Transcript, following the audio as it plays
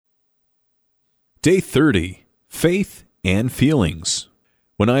Day 30, Faith and Feelings.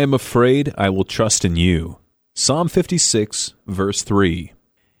 When I am afraid, I will trust in you. Psalm 56, verse 3.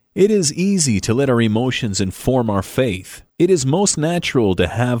 It is easy to let our emotions inform our faith. It is most natural to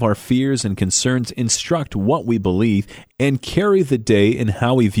have our fears and concerns instruct what we believe and carry the day in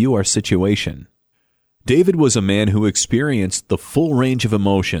how we view our situation. David was a man who experienced the full range of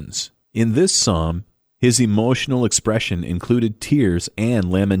emotions. In this psalm, his emotional expression included tears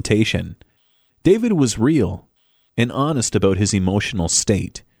and lamentation. David was real and honest about his emotional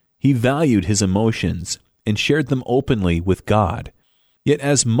state. He valued his emotions and shared them openly with God. Yet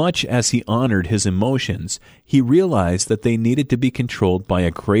as much as he honored his emotions, he realized that they needed to be controlled by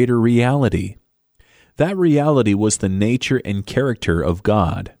a greater reality. That reality was the nature and character of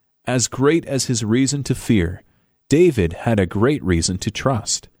God. As great as his reason to fear, David had a great reason to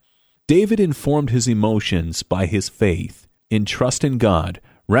trust. David informed his emotions by his faith in trust in God,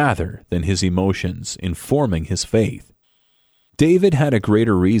 rather than his emotions informing his faith. David had a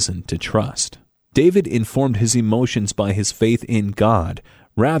greater reason to trust. David informed his emotions by his faith in God,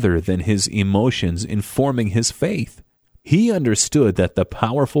 rather than his emotions informing his faith. He understood that the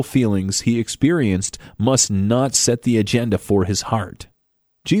powerful feelings he experienced must not set the agenda for his heart.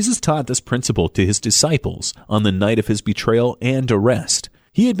 Jesus taught this principle to his disciples on the night of his betrayal and arrest.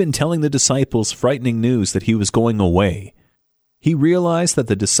 He had been telling the disciples frightening news that he was going away. He realized that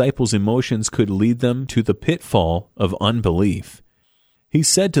the disciples' emotions could lead them to the pitfall of unbelief. He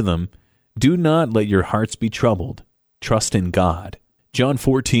said to them, "Do not let your hearts be troubled. Trust in God." John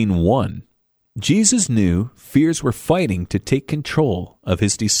 14:1. Jesus knew fears were fighting to take control of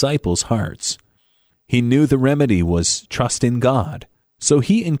his disciples' hearts. He knew the remedy was trust in God, so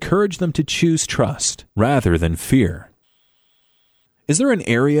he encouraged them to choose trust rather than fear. Is there an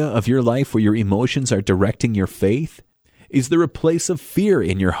area of your life where your emotions are directing your faith? Is there a place of fear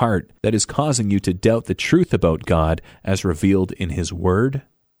in your heart that is causing you to doubt the truth about God as revealed in His Word?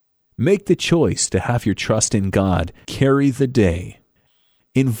 Make the choice to have your trust in God carry the day.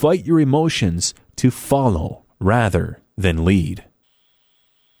 Invite your emotions to follow rather than lead.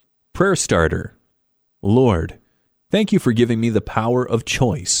 Prayer Starter. Lord, thank you for giving me the power of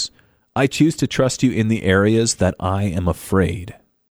choice. I choose to trust you in the areas that I am afraid.